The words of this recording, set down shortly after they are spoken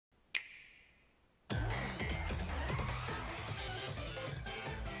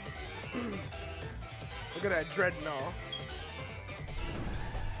Look at that Dreadnought.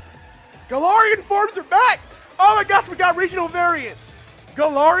 Galarian forms are back! Oh my gosh, we got regional variants.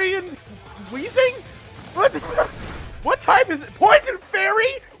 Galarian Wheezing? What type is it? Poison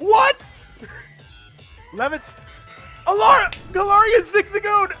Fairy? What? Levitz. Galarian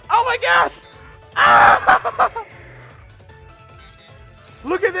Zigzagoon! Oh my gosh! Ah!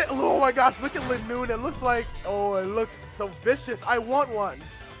 Look at it! Oh my gosh, look at Linoon. It looks like, oh, it looks so vicious. I want one.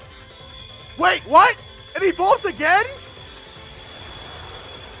 Wait, what? It evolves again?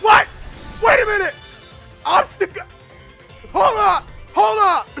 What? Wait a minute! I'm still. Hold up! Hold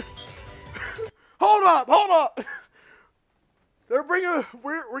up! Hold up! Hold up! They're bringing.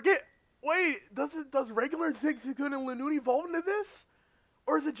 We're getting. Wait, does regular Zigzagoon and Linoon evolve into this,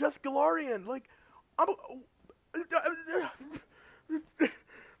 or is it just Galarian? Like, but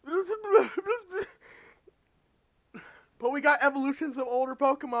we got evolutions of older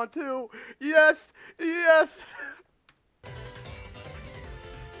Pokemon too. Yes, yes.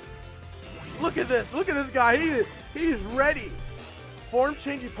 Look at this. Look at this guy. He is ready. Form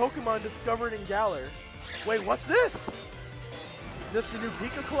changing Pokemon discovered in Galar. Wait, what's this? Is this the new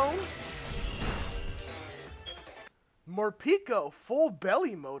Pika clone? Morpeko, full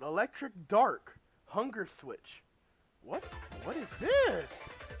belly mode, electric dark, hunger switch. What? What is this?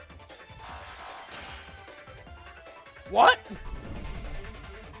 What?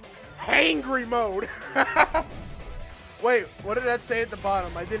 Hangry mode. Wait, what did that say at the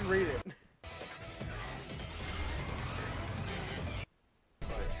bottom? I didn't read it.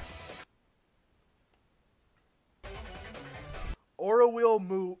 Aura Wheel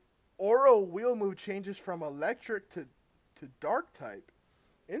Move changes from electric to dark type.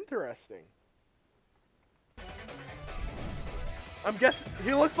 Interesting. I'm guessing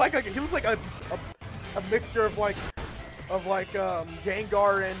he looks like a mixture of like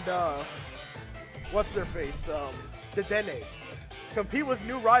Gengar and what's their face? Dedenne. Compete with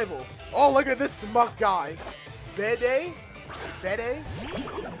new rivals. Oh, look at this muck guy. Bede?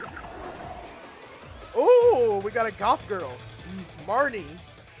 Oh, we got a goth girl. Marnie.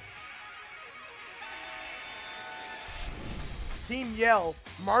 Team Yell.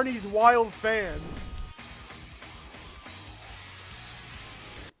 Marnie's wild fans.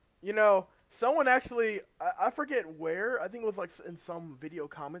 You know, someone actually, I forget where, I think it was like in some video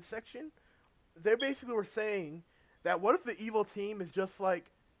comment section. They basically were saying that what if the evil team is just like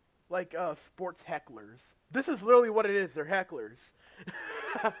sports hecklers? This is literally what it is. They're hecklers.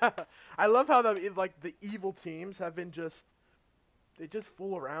 I love how the evil teams have been they just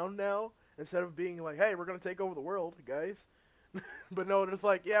fool around now instead of being like, hey, we're gonna take over the world, guys. But no, it's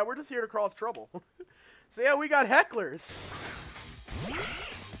like, yeah, we're just here to cause trouble. So yeah, we got hecklers.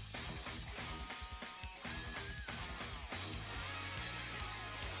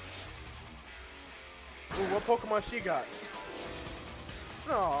 Ooh, what Pokemon she got?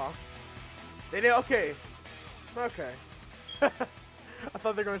 Aw. They did, okay. Okay. I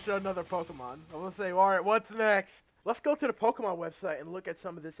thought they were going to show another Pokemon. I was going to say, alright, what's next? Let's go to the Pokemon website and look at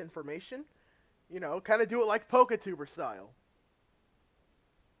some of this information. You know, kind of do it like PokeTuber style.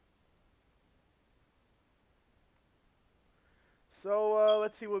 So,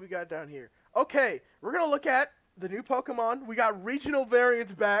 let's see what we got down here. Okay, we're going to look at the new Pokemon. We got regional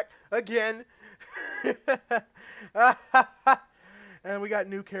variants back again. And we got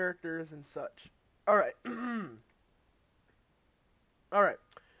new characters and such. Alright. Alright.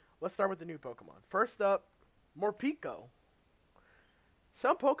 Let's start with the new Pokemon. First up, Morpeko.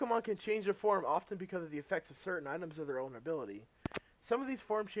 Some Pokemon can change their form often because of the effects of certain items of their own ability. Some of these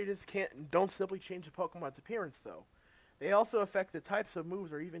form changes don't simply change the Pokemon's appearance, though. They also affect the types of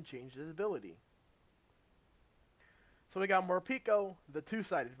moves or even change its ability. So we got Morpeko, the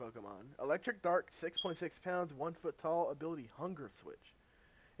two-sided Pokemon. Electric Dark, 6.6 pounds, 1 foot tall, ability Hunger Switch.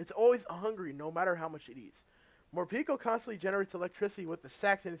 It's always hungry no matter how much it eats. Morpeko constantly generates electricity with the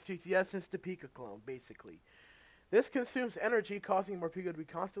sacs in its cheeks. Yes, it's the Pika clone, basically. This consumes energy, causing Morpeko to be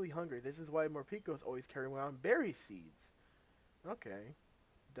constantly hungry. This is why Morpeko is always carrying around berry seeds. Okay.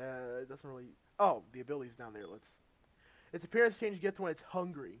 That doesn't really... Oh, the ability's down there. Its appearance change gets when it's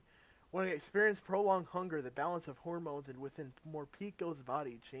hungry. When it experiences prolonged hunger, the balance of hormones within Morpeko's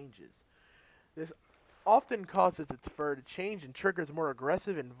body changes. This often causes its fur to change and triggers more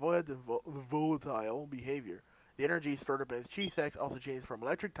aggressive and volatile behavior. The energy stored up in its chi sacs also changes from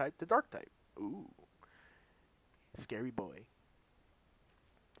electric type to dark type. Ooh. Scary boy.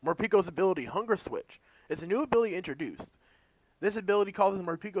 Morpeko's ability, Hunger Switch, is a new ability introduced. This ability causes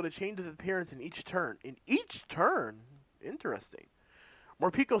Morpeko to change its appearance in each turn. In each turn? Interesting.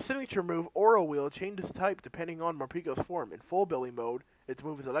 Morpeko's signature move, Aura Wheel, changes type depending on Morpeko's form. In full belly mode, its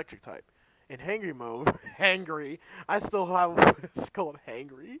move is electric type. In hangry mode, hangry. I still have it's called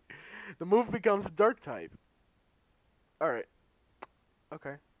hangry. The move becomes dark type. Alright.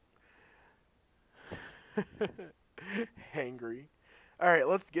 Okay. Hangry. Alright,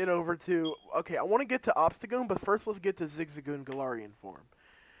 let's get over to... Okay, I want to get to Obstagoon, but first let's get to Zigzagoon Galarian form.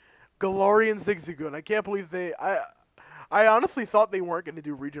 Galarian Zigzagoon. I can't believe they... I honestly thought they weren't going to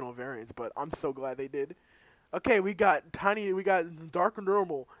do regional variants, but I'm so glad they did. Okay, we got Dark and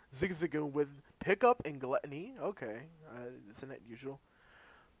Normal Zigzagoon with Pickup and Gluttony. Okay, isn't that usual?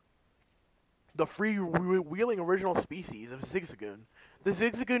 The free-wheeling original species of Zigzagoon. The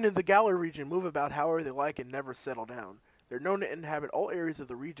Zigzagoon in the Galar region move about however they like and never settle down. They're known to inhabit all areas of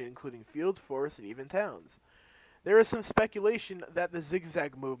the region, including fields, forests, and even towns. There is some speculation that the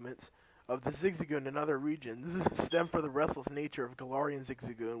zigzag movements of the Zigzagoon in other regions stem from the restless nature of Galarian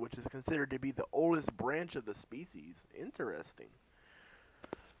Zigzagoon, which is considered to be the oldest branch of the species. Interesting.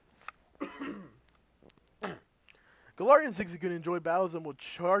 Galarian Zigzagoon enjoy battles and will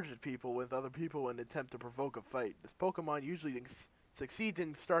charge at people with other people in an attempt to provoke a fight. This Pokemon usually succeeds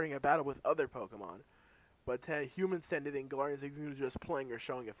in starting a battle with other Pokemon, but humans tend to think Galarian Zigzagoon is just playing or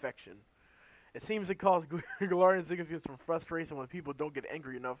showing affection. It seems to cause Galarian Zigzagoons from frustration when people don't get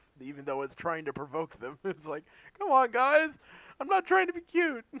angry enough, even though it's trying to provoke them. It's like, come on, guys! I'm not trying to be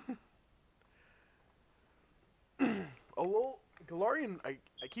cute! Galarian, I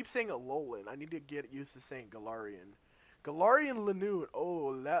keep saying Alolan. I need to get used to saying Galarian. Galarian Lanoon.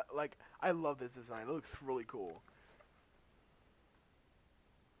 Oh, that, like, I love this design. It looks really cool.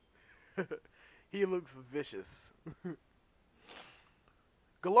 He looks vicious.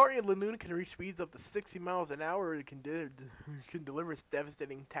 Galarian Lanoon can reach speeds up to 60 miles an hour. It can deliver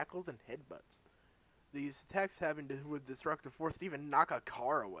devastating tackles and headbutts. These attacks with destructive force to even knock a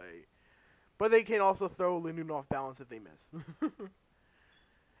car away. But they can also throw Lanoon off balance if they miss.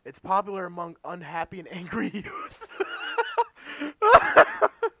 It's popular among unhappy and angry youths.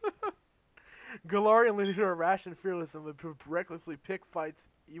 Galarian Lanoon are rash and fearless and recklessly pick fights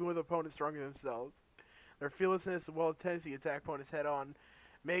even with opponents stronger than themselves. Their fearlessness as well as tendency to attack opponents head on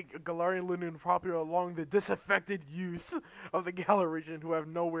make Galarian Lanoon popular along the disaffected youth of the Galar region who have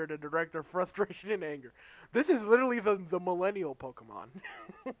nowhere to direct their frustration and anger. This is literally the millennial Pokemon.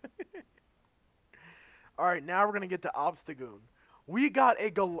 Alright, now we're going to get to Obstagoon. We got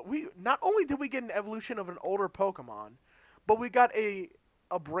not only did we get an evolution of an older Pokemon, but we got a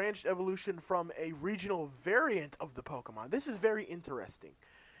branched evolution from a regional variant of the Pokemon. This is very interesting.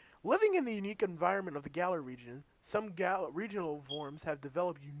 Living in the unique environment of the Galar region, some regional forms have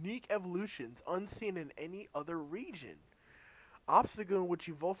developed unique evolutions unseen in any other region. Obstagoon, which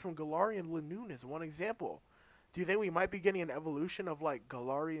evolves from Galarian Lanoon, is one example. Do you think we might be getting an evolution of, like,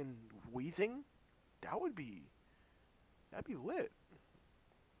 Galarian Weezing? That'd be lit.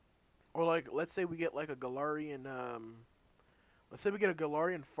 Or, like, let's say we get, like, a Galarian, let's say we get a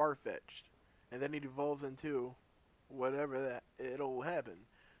Galarian Farfetch'd, and then it evolves into whatever that it'll happen.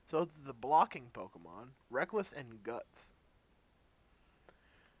 So it's the blocking Pokemon, Reckless and Guts.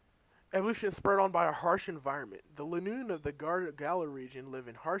 Evolution is spurred on by a harsh environment. The Lanoon of the Galar region live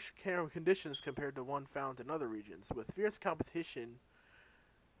in harsh conditions compared to one found in other regions. With fierce competition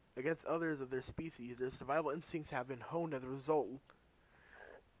against others of their species, their survival instincts have been honed as a result,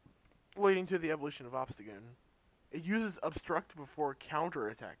 leading to the evolution of Obstagoon. It uses Obstruct before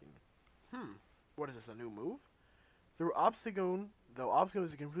counter-attacking. What is this, a new move? Through Obstagoon, though Obstagoon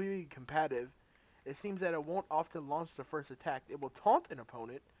is completely combative, it seems that it won't often launch the first attack. It will taunt an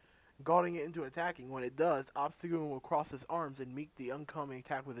opponent, goading it into attacking. When it does, Obstagoon will cross his arms and meet the oncoming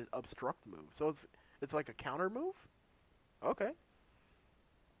attack with his Obstruct move. So it's like a counter move? Okay.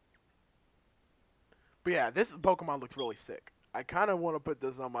 But yeah, this Pokemon looks really sick. I kind of want to put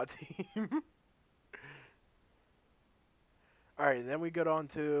this on my team. Alright, then we get on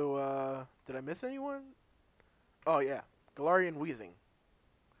to, did I miss anyone? Oh, yeah. Galarian Weezing.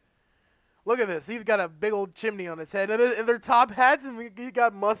 Look at this. He's got a big old chimney on his head. And their top hats, and he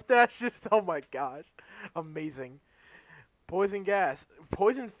got mustaches. Oh, my gosh. Amazing. Poison Gas.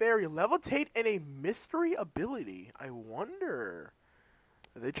 Poison Fairy. Levitate and a mystery ability. I wonder.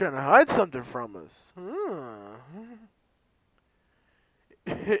 Are they trying to hide something from us?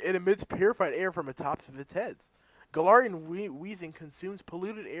 It emits purified air from the tops of its heads. Galarian Weezing consumes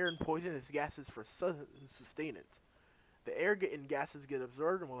polluted air and poisonous gases for sustenance. The air and gases get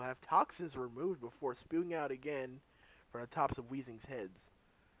absorbed and will have toxins removed before spewing out again from the tops of Weezing's heads.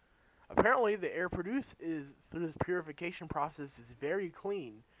 Apparently, the air produced through this purification process is very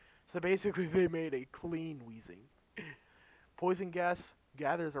clean. So basically, they made a clean Weezing. Poison gas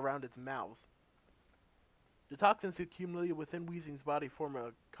gathers around its mouth. The toxins accumulated within Weezing's body form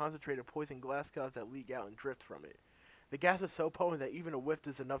a concentrated poison glass clouds that leak out and drift from it. The gas is so potent that even a whiff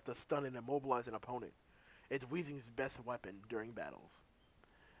is enough to stun and immobilize an opponent. It's Weezing's best weapon during battles.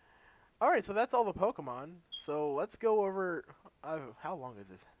 Alright, so that's all the Pokemon. So let's go over... how long is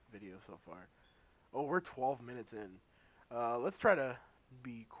this video so far? Oh, we're 12 minutes in. Let's try to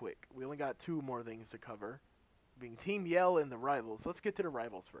be quick. We only got 2 more things to cover. Being Team Yell and the rivals. Let's get to the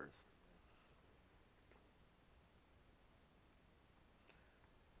rivals first.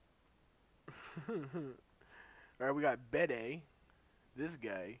 Alright, we got Bede. This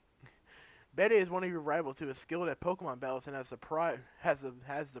guy. Bede is one of your rivals who is skilled at Pokemon battles and has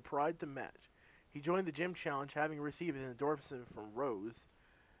the pride to match. He joined the gym challenge having received an endorsement from Rose.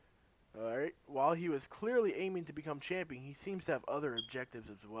 Alright, while he was clearly aiming to become champion, he seems to have other objectives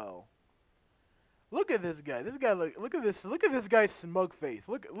as well. Look at this guy. This guy look at this guy's smug face.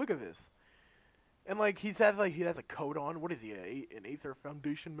 Look at this. And like he has a coat on. What is he? An Aether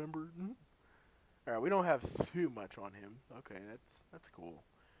Foundation member? Alright, we don't have too much on him. Okay, that's cool.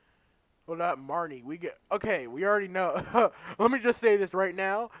 Well, not Marnie. We already know. Let me just say this right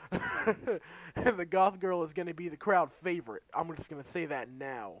now. The goth girl is going to be the crowd favorite. I'm just going to say that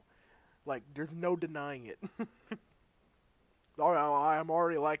now. Like, there's no denying it. I'm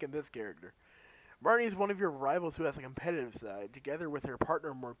already liking this character. Marnie is one of your rivals who has a competitive side, together with her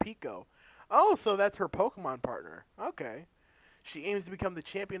partner Morpeko. Oh, so that's her Pokemon partner. Okay. She aims to become the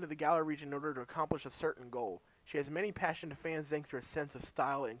champion of the Galar region in order to accomplish a certain goal. She has many passionate fans thanks to her sense of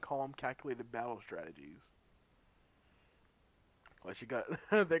style and calm, calculated battle strategies. Well,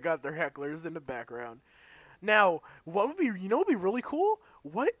 they got their hecklers in the background. Now, what would be really cool?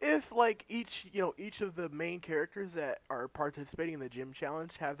 What if like each of the main characters that are participating in the gym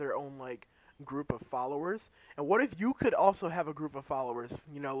challenge have their own like group of followers? And what if you could also have a group of followers,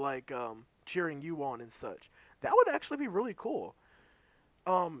 cheering you on and such? That would actually be really cool.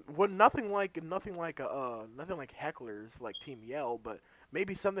 Nothing like hecklers like Team Yell, but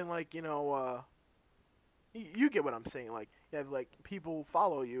maybe something like you get what I'm saying. Like you have like people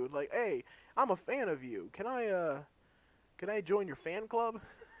follow you, like, hey, I'm a fan of you. Can I join your fan club?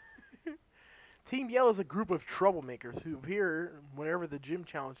 Team Yell is a group of troublemakers who appear whenever the gym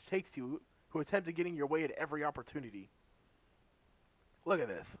challenge takes you, who attempt to get in your way at every opportunity. Look at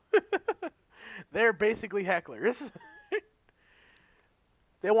this. They're basically hecklers.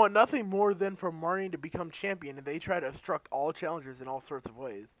 They want nothing more than for Marnie to become champion, and they try to obstruct all challengers in all sorts of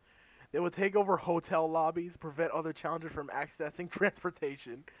ways. They will take over hotel lobbies, prevent other challengers from accessing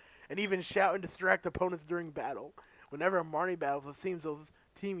transportation, and even shout and distract opponents during battle. Whenever Marnie battles, it seems those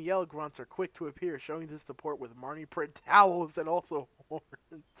Team Yell grunts are quick to appear, showing this support with Marnie print towels and also horns.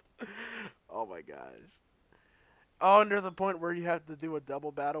 Oh my gosh. Oh, and there's a point where you have to do a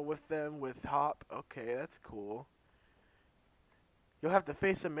double battle with them with Hop. Okay, that's cool. You'll have to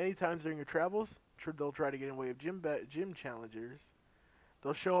face them many times during your travels. They'll try to get in the way of gym challengers.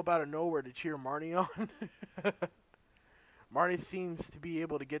 They'll show up out of nowhere to cheer Marnie on. Marnie seems to be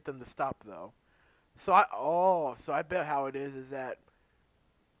able to get them to stop, though. So I bet how it is that,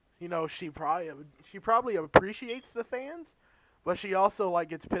 she probably appreciates the fans, but she also like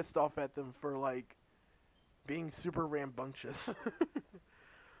gets pissed off at them for like being super rambunctious.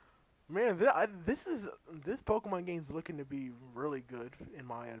 Man, this Pokemon game's looking to be really good in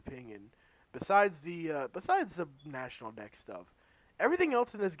my opinion. Besides the National Dex stuff, everything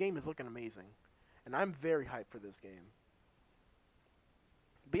else in this game is looking amazing, and I'm very hyped for this game.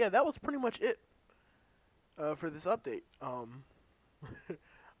 But yeah, that was pretty much it for this update.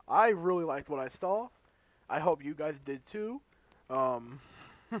 I really liked what I saw. I hope you guys did too.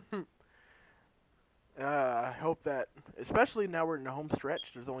 I hope that, especially now we're in the home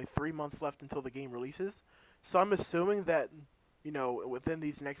stretch, there's only 3 months left until the game releases. So I'm assuming that, within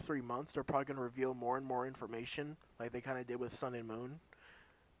these next 3 months, they're probably going to reveal more and more information, like they kind of did with Sun and Moon.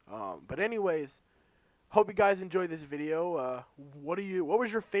 But anyways, hope you guys enjoyed this video. What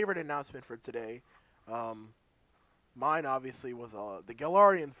was your favorite announcement for today? Mine obviously was the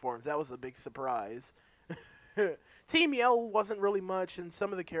Galarian forms. That was a big surprise. Team Yell wasn't really much, and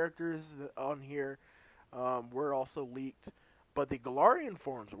some of the characters on here were also leaked, but the Galarian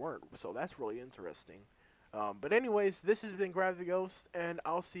forms weren't, so that's really interesting. But anyways, this has been GravityTheGhost, and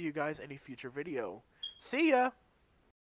I'll see you guys in a future video. See ya!